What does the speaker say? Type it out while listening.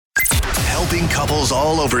helping couples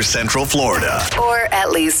all over Central Florida. Or at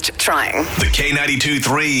least trying. The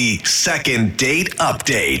K92-3 Second Date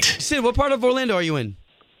Update. Sid, what part of Orlando are you in?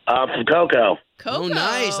 From Cocoa. Oh,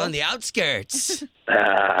 nice. On the outskirts.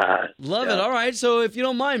 Love it. Yeah. All right. So if you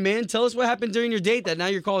don't mind, man, tell us what happened during your date that now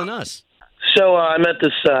you're calling us. So I met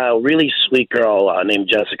this really sweet girl named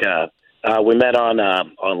Jessica. We met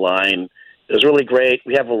online. It was really great.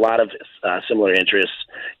 We have a lot of similar interests,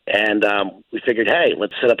 and we figured, hey,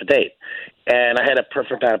 let's set up a date. And I had a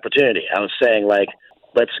perfect opportunity. I was saying, like,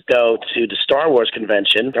 let's go to the Star Wars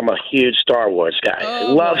convention. I'm a huge Star Wars guy. I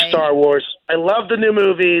love Star Wars. I love the new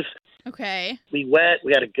movies. Okay. We went.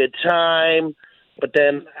 We had a good time. But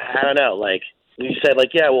then, I don't know, like, we said, like,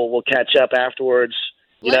 yeah, we'll catch up afterwards.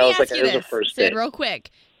 You know, Let me it's like ask you it was this, a first Sid, date. real quick.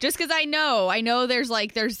 Just because I know there's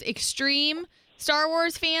extreme Star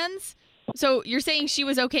Wars fans. So you're saying she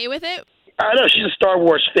was okay with it? I know she's a Star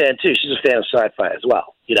Wars fan too. She's a fan of sci-fi as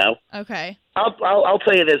well. You know. Okay. I'll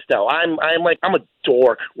tell you this though. I'm a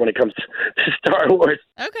dork when it comes to Star Wars.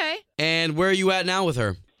 Okay. And where are you at now with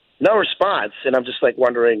her? No response, and I'm just like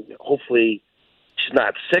wondering. Hopefully, she's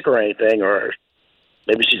not sick or anything, or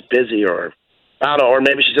maybe she's busy, or I don't know, or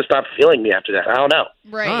maybe she's just not feeling me after that. I don't know.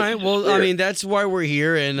 Right. All right. Well, I mean, that's why we're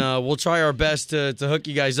here, and we'll try our best to hook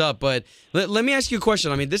you guys up. But let me ask you a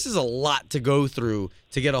question. I mean, this is a lot to go through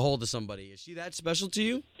to get a hold of somebody. Is she that special to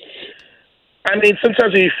you? I mean,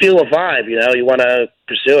 sometimes when you feel a vibe, you know, you want to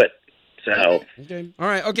pursue it. So, Okay. All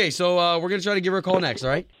right. Okay. So we're gonna try to give her a call next. All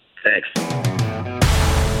right. thanks.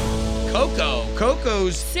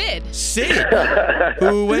 Coco's Sid.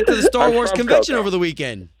 who went to the Star I'm Wars from convention Cocoa. over the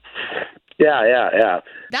weekend. Yeah.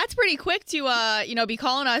 That's pretty quick to be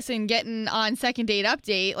calling us and getting on second date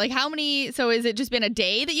update. Like how many? So is it just been a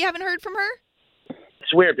day that you haven't heard from her?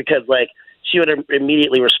 It's weird because like she would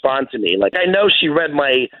immediately respond to me. Like I know she read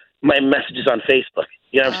my messages on Facebook.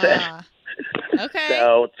 You know what I'm saying? Okay.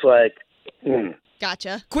 So it's like,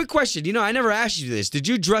 Gotcha. Quick question. You know, I never asked you this. Did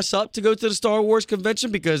you dress up to go to the Star Wars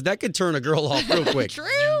convention? Because that could turn a girl off real quick. True.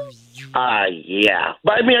 yeah.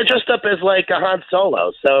 But I mean, I dressed up as like a Han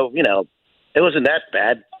Solo, so you know, it wasn't that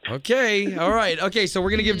bad. Okay. All right. Okay. So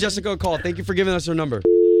we're gonna give Jessica a call. Thank you for giving us her number.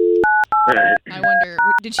 I wonder,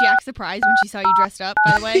 did she act surprised when she saw you dressed up,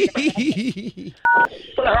 by the way?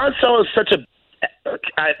 But Han Solo is such a.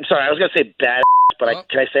 I'm sorry, I was gonna say bad, but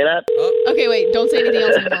can I say that? Okay, wait, don't say anything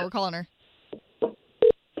else anymore. We're calling her.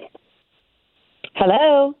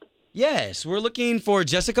 Hello. Yes. We're looking for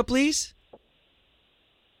Jessica, please.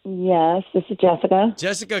 Yes, this is Jessica.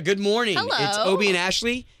 Jessica, good morning. Hello. It's Obie and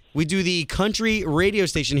Ashley. We do the country radio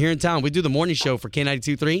station here in town. We do the morning show for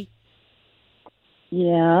K92.3.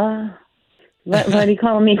 Yeah. What are you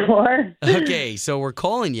calling me for? Okay, so we're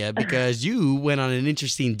calling you because you went on an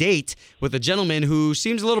interesting date with a gentleman who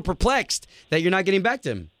seems a little perplexed that you're not getting back to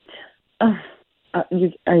him. Are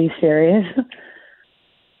you serious?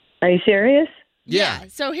 Are you serious? Yeah.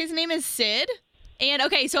 So his name is Sid. And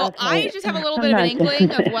okay, so Okay. I just have a little I'm bit of an not-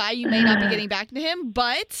 inkling of why you may not be getting back to him,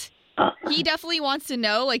 but he definitely wants to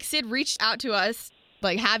know. Like Sid reached out to us.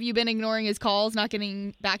 Like, have you been ignoring his calls, not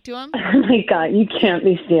getting back to him? Oh my God, you can't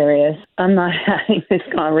be serious. I'm not having this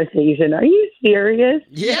conversation. Are you serious?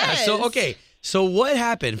 Yeah. Yes. So, okay. So what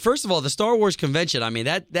happened? First of all, the Star Wars convention, I mean,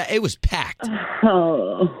 that it was packed.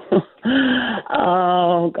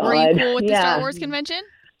 Oh God. Were you cool with the Yeah. Star Wars convention?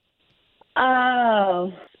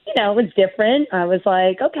 Oh, it was different. I was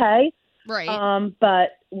like, okay. Right. But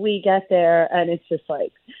we get there and it's just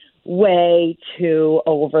like way too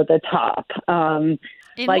over the top. In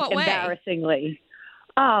like what way? embarrassingly.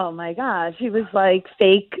 Oh my gosh, he was like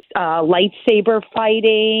fake lightsaber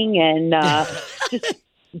fighting and just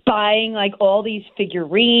buying like all these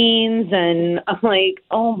figurines, and I'm like,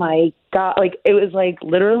 oh my God, like it was like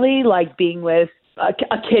literally like being with a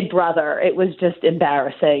kid brother. It was just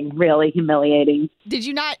embarrassing, really humiliating. Did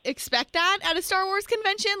you not expect that at a Star Wars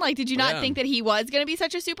convention? Like, did you not Yeah. think that he was going to be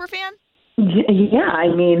such a super fan? Yeah, I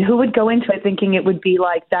mean, who would go into it thinking it would be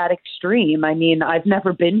like that extreme? I mean, I've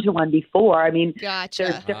never been to one before. I mean, Gotcha.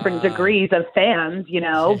 there's different degrees of fans, you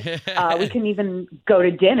know. We couldn't even go to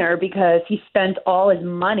dinner because he spent all his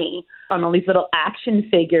money on all these little action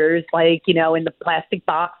figures, like, you know, in the plastic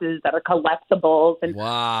boxes that are collectibles. And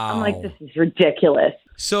Wow. I'm like, this is ridiculous.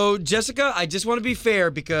 So, Jessica, I just want to be fair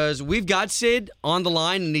because we've got Sid on the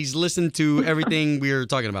line and he's listened to everything we're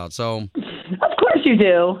talking about. So, Of course you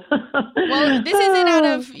do. Well, this isn't out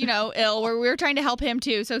of, ill. We're trying to help him,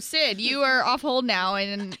 too. So, Sid, you are off hold now.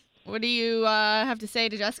 And what do you have to say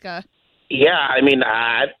to Jessica? Yeah, I mean,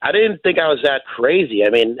 I didn't think I was that crazy. I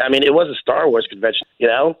mean, it was a Star Wars convention, you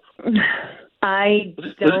know. I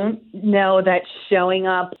don't know that showing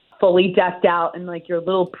up fully decked out in like your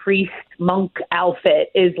little priest monk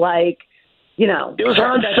outfit is like, you know. It was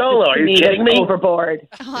Han Solo. Are you kidding me? Overboard.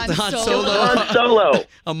 Han Han Solo. Han Solo.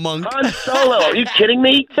 A monk. Han Solo. Are you kidding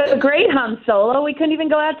me? So great, Han Solo. We couldn't even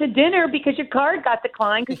go out to dinner because your card got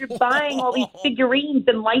declined because you're buying all these figurines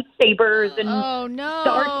and lightsabers and Oh no.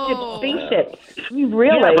 starships, spaceships. You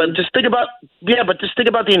really? Yeah, but just think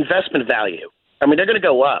about the investment value. I mean, they're going to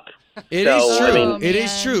go up. It is true. I mean, It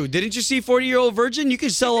is true. Didn't you see 40-Year-Old Virgin? You can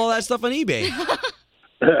sell all that stuff on eBay.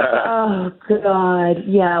 Oh, God.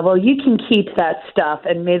 Yeah, well, you can keep that stuff,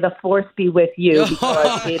 and may the force be with you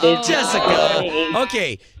because it is Jessica.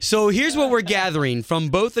 Okay, so here's what we're gathering. From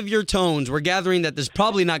both of your tones, we're gathering that there's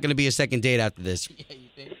probably not going to be a second date after this.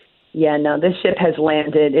 Yeah, no, this ship has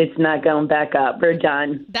landed. It's not going back up. We're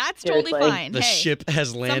done. That's totally Seriously. fine. The Hey, ship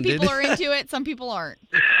has some landed. people are into it, some people aren't.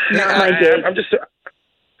 Not my dude. I'm just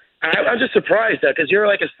surprised though, because you're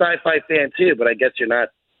like a sci-fi fan too, but I guess you're not.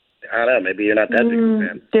 I don't know. Maybe you're not that big of a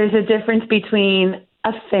fan. There's a difference between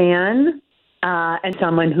a fan and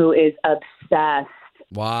someone who is obsessed.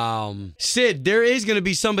 Wow. Sid, there is going to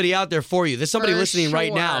be somebody out there for you. There's somebody For listening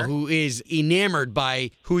right now sure. who is enamored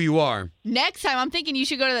by who you are. Next time, I'm thinking you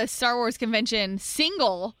should go to the Star Wars convention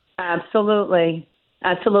single. Absolutely.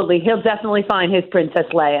 Absolutely. He'll definitely find his Princess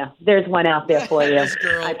Leia. There's one out there for you. Yes,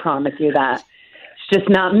 girl. I promise you that. It's just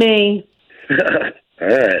not me. All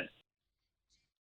right.